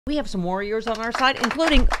we have some warriors on our side,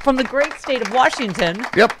 including from the great state of Washington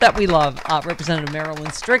that we love. Representative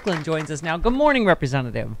Marilyn Strickland joins us now. Good morning,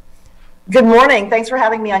 Representative. Good morning. Thanks for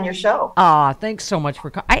having me on your show. Thanks so much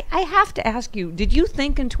for I have to ask you, did you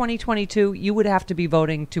think in 2022 you would have to be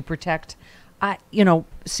voting to protect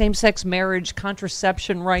same-sex marriage,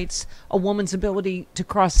 contraception rights, a woman's ability to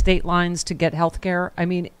cross state lines to get health care? I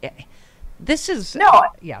mean, this is... No.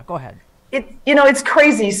 Yeah, go ahead. It's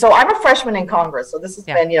crazy. So I'm a freshman in Congress. So this has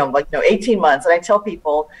been, 18 months. And I tell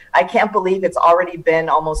people, I can't believe it's already been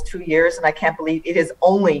almost 2 years. And I can't believe it has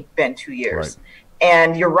only been 2 years. Right.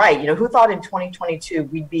 And you're right. Who thought in 2022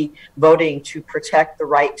 we'd be voting to protect the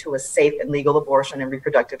right to a safe and legal abortion and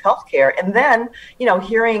reproductive health care? And then,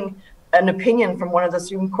 hearing an opinion from one of the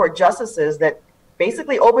Supreme Court justices that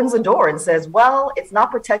basically opens the door and says, well, it's not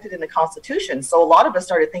protected in the Constitution. So a lot of us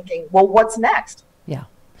started thinking, well, what's next? Yeah.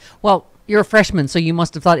 Well, you're a freshman, so you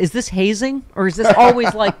must have thought, is this hazing or is this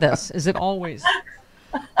always like this? Is it always?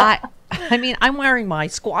 I mean, I'm wearing my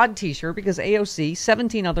squad T-shirt because AOC,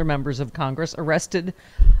 17 other members of Congress arrested.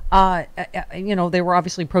 They were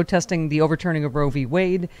obviously protesting the overturning of Roe v.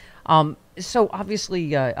 Wade. So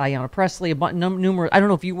obviously, Ayanna Pressley, numerous. I don't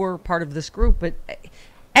know if you were part of this group, but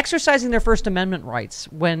exercising their First Amendment rights.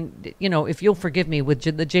 When if you'll forgive me, with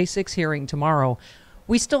the J6 hearing tomorrow,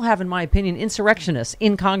 we still have, in my opinion, insurrectionists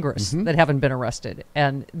in Congress that haven't been arrested,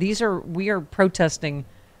 and we are protesting.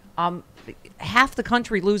 Half the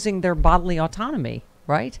country losing their bodily autonomy,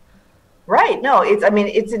 right? Right. No,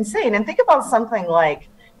 it's insane. And think about something like,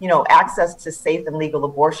 access to safe and legal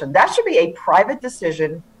abortion. That should be a private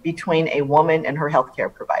decision between a woman and her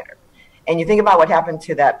healthcare provider. And you think about what happened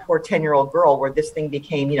to that poor 10-year-old girl where this thing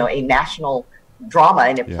became, a national drama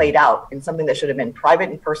and it played out, and something that should have been private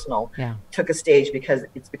and personal took a stage because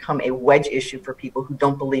it's become a wedge issue for people who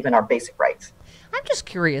don't believe in our basic rights. I'm just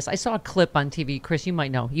curious. I saw a clip on TV, Chris, you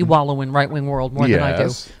might know. You wallow in right-wing world more than I do.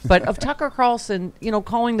 But of Tucker Carlson,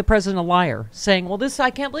 calling the president a liar, saying, well,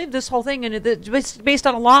 I can't believe this whole thing, and it's based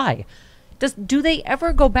on a lie. Do they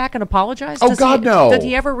ever go back and apologize? Oh, God, no. Did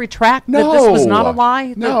he ever retract that this was not a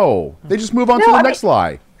lie? No. They just move on to the next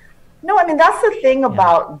lie. No, that's the thing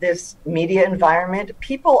about this media environment.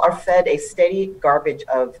 People are fed a steady diet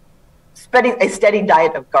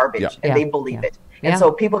of garbage, and they believe it. And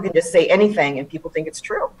so people can just say anything, and people think it's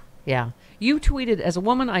true. Yeah. You tweeted, as a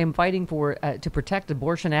woman, I am fighting to protect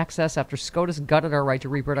abortion access after SCOTUS gutted our right to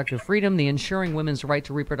reproductive freedom. The Ensuring Women's Right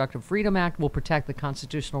to Reproductive Freedom Act will protect the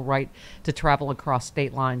constitutional right to travel across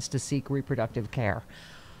state lines to seek reproductive care.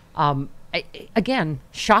 Again,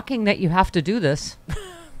 shocking that you have to do this,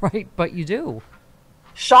 right? But you do.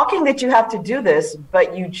 Shocking that you have to do this,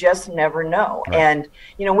 but you just never know. Right. And,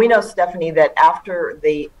 we know, Stephanie, that after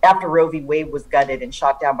Roe v. Wade was gutted and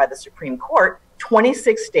shot down by the Supreme Court,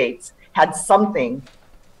 26 states had something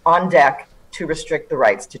on deck to restrict the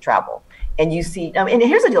rights to travel. And you see, and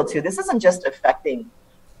here's the deal, too. This isn't just affecting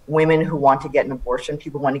women who want to get an abortion,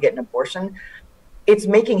 people who want to get an abortion. It's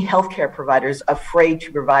making healthcare providers afraid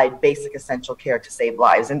to provide basic essential care to save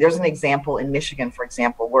lives. And there's an example in Michigan, for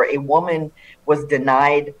example, where a woman was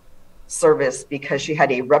denied service because she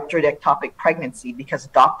had a ruptured ectopic pregnancy because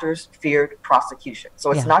doctors feared prosecution.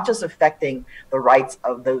 So it's not just affecting the rights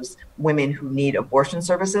of those women who need abortion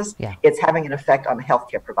services. It's having an effect on the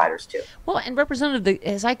healthcare providers, too. Well, and Representative,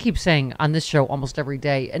 as I keep saying on this show almost every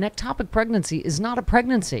day, an ectopic pregnancy is not a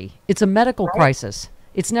pregnancy. It's a medical crisis.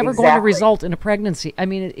 It's never going to result in a pregnancy. I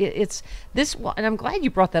mean, it's this, and I'm glad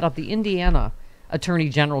you brought that up. The Indiana Attorney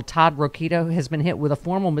General Todd Rokita has been hit with a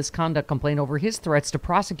formal misconduct complaint over his threats to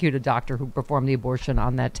prosecute a doctor who performed the abortion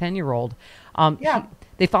on that 10-year-old.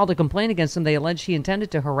 They filed a complaint against him. They alleged he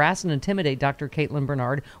intended to harass and intimidate Dr. Caitlin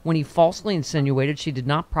Bernard when he falsely insinuated she did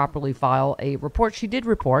not properly file a report. She did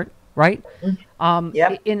report, right?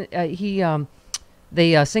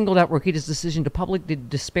 They singled out Rokita's decision to publicly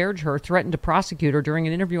disparage her, threatened to prosecute her during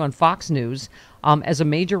an interview on Fox News as a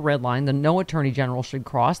major red line that no attorney general should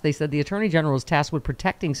cross. They said the attorney general is tasked with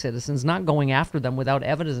protecting citizens, not going after them without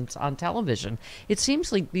evidence on television. It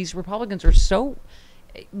seems like these Republicans are so,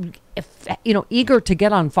 eager to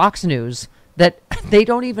get on Fox News that they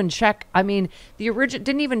don't even check. I mean, the original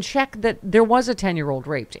didn't even check that there was a 10-year-old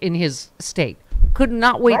raped in his state. Could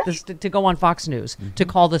not wait to go on Fox News to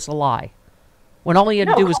call this a lie. When all he had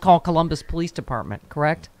to do was call Columbus Police Department,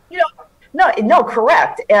 correct? No,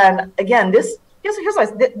 correct. And again, here's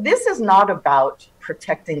this is not about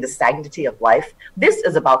protecting the sanctity of life. This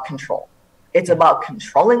is about control. It's about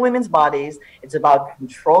controlling women's bodies. It's about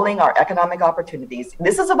controlling our economic opportunities.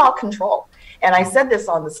 This is about control. And I said this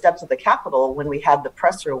on the steps of the Capitol when we had the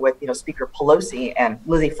presser with, Speaker Pelosi and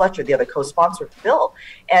Lizzie Fletcher, the other co-sponsor of the bill.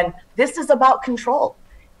 And this is about control.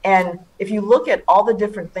 And if you look at all the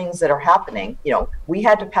different things that are happening, we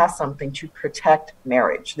had to pass something to protect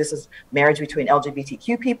marriage. This is marriage between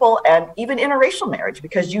LGBTQ people and even interracial marriage,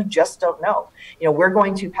 because you just don't know. We're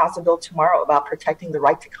going to pass a bill tomorrow about protecting the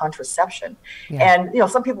right to contraception. Yeah. And,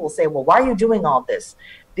 some people will say, well, why are you doing all this?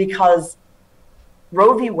 Because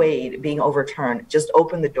Roe v. Wade being overturned just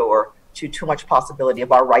opened the door to too much possibility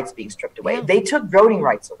of our rights being stripped away. Yeah. They took voting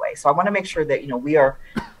rights away. So I want to make sure that, we are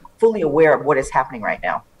fully aware of what is happening right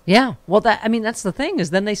now. Yeah. Well, that's the thing, is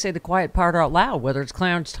then they say the quiet part out loud, whether it's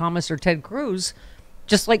Clarence Thomas or Ted Cruz,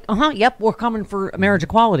 just like, yep, we're coming for marriage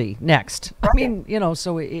equality next. Right. I mean,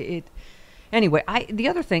 so anyway, the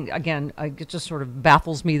other thing, again, it just sort of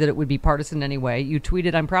baffles me that it would be partisan anyway. You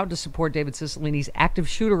tweeted, "I'm proud to support David Cicilline's Active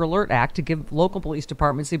Shooter Alert Act to give local police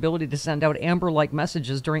departments the ability to send out amber-like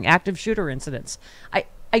messages during active shooter incidents."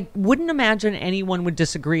 I wouldn't imagine anyone would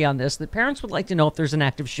disagree on this, that parents would like to know if there's an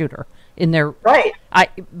active shooter in their... Right.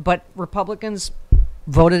 But Republicans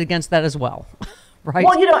voted against that as well. Right.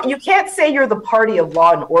 Well, you can't say you're the party of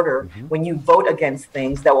law and order when you vote against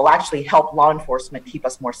things that will actually help law enforcement keep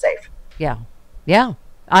us more safe. Yeah. Yeah.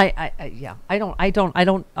 I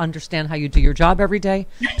don't understand how you do your job every day,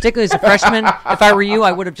 particularly as a freshman. If I were you,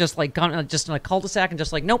 I would have just gone just in a cul-de-sac and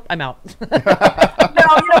just nope, I'm out.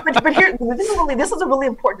 No, but here, this is a really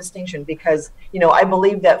important distinction, because, I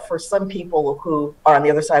believe that for some people who are on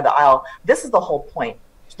the other side of the aisle, this is the whole point.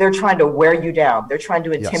 They're trying to wear you down. They're trying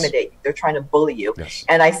to intimidate you. They're trying to bully you. Yes.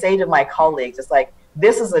 And I say to my colleagues, it's like,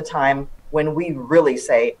 this is a time when we really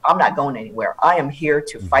say, I'm not going anywhere. I am here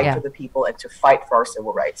to fight for the people and to fight for our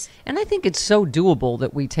civil rights. And I think it's so doable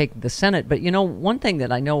that we take the Senate. But, one thing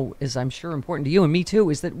that I know is, I'm sure, important to you and me too,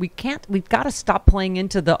 is that we've got to stop playing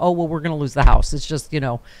into the, we're going to lose the House. It's just,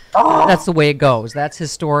 that's the way it goes. That's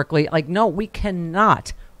historically, no, we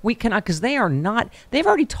cannot, because they've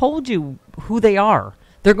already told you who they are.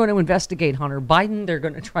 They're going to investigate Hunter Biden. They're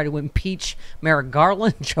going to try to impeach Merrick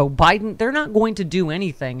Garland, Joe Biden. They're not going to do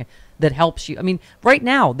anything that helps you. I mean, right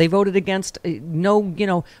now, they voted against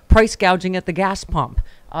price gouging at the gas pump,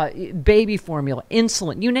 baby formula,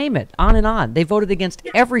 insulin, you name it, on and on. They voted against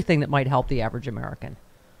everything that might help the average American.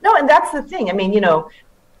 No, and that's the thing. I mean,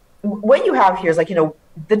 what you have here is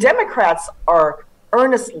the Democrats are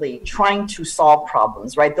earnestly trying to solve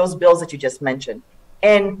problems, right? Those bills that you just mentioned.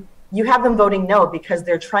 And you have them voting no because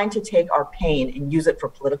they're trying to take our pain and use it for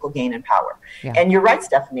political gain and power. Yeah. And you're right,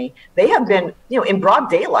 Stephanie. They have been, in broad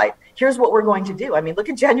daylight, here's what we're going to do. I mean, look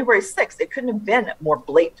at January 6th. It couldn't have been more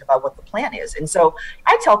blatant about what the plan is. And so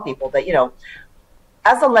I tell people that,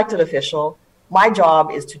 as an elected official, my job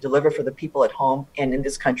is to deliver for the people at home and in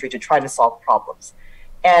this country to try to solve problems.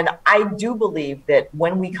 And I do believe that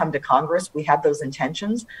when we come to Congress, we have those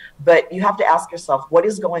intentions, but you have to ask yourself, what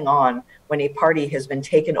is going on when a party has been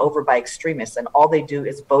taken over by extremists and all they do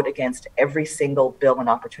is vote against every single bill and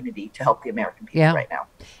opportunity to help the American people right now?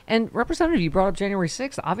 And Representative, you brought up January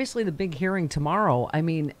 6th, obviously the big hearing tomorrow. I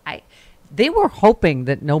mean, they were hoping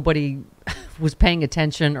that nobody was paying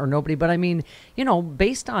attention or nobody, but I mean,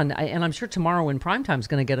 based on, and I'm sure tomorrow in primetime is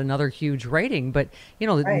going to get another huge rating, but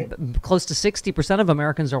close to 60% of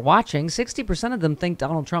Americans are watching. 60% of them think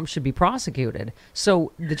Donald Trump should be prosecuted.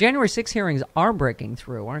 So the January 6 hearings are breaking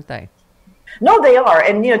through, aren't they? No, they are.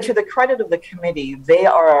 And, to the credit of the committee, they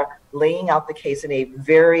are laying out the case in a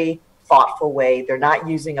very thoughtful way. They're not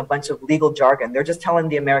using a bunch of legal jargon. They're just telling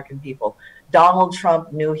the American people, Donald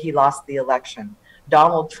Trump knew he lost the election.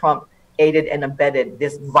 Donald Trump aided and abetted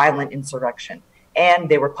this violent insurrection. And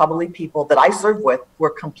they were probably people that I served with who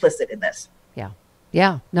were complicit in this. Yeah.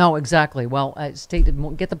 Yeah, no, exactly. Well,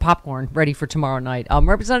 get the popcorn ready for tomorrow night.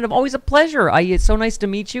 Representative, always a pleasure. It's so nice to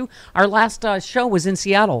meet you. Our last show was in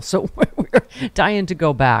Seattle, so we're dying to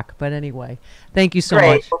go back. But anyway, thank you so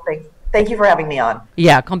much. Well, thank you for having me on.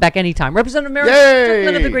 Yeah, come back anytime. Representative Marilyn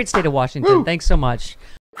Strickland of the great state of Washington. Woo! Thanks so much.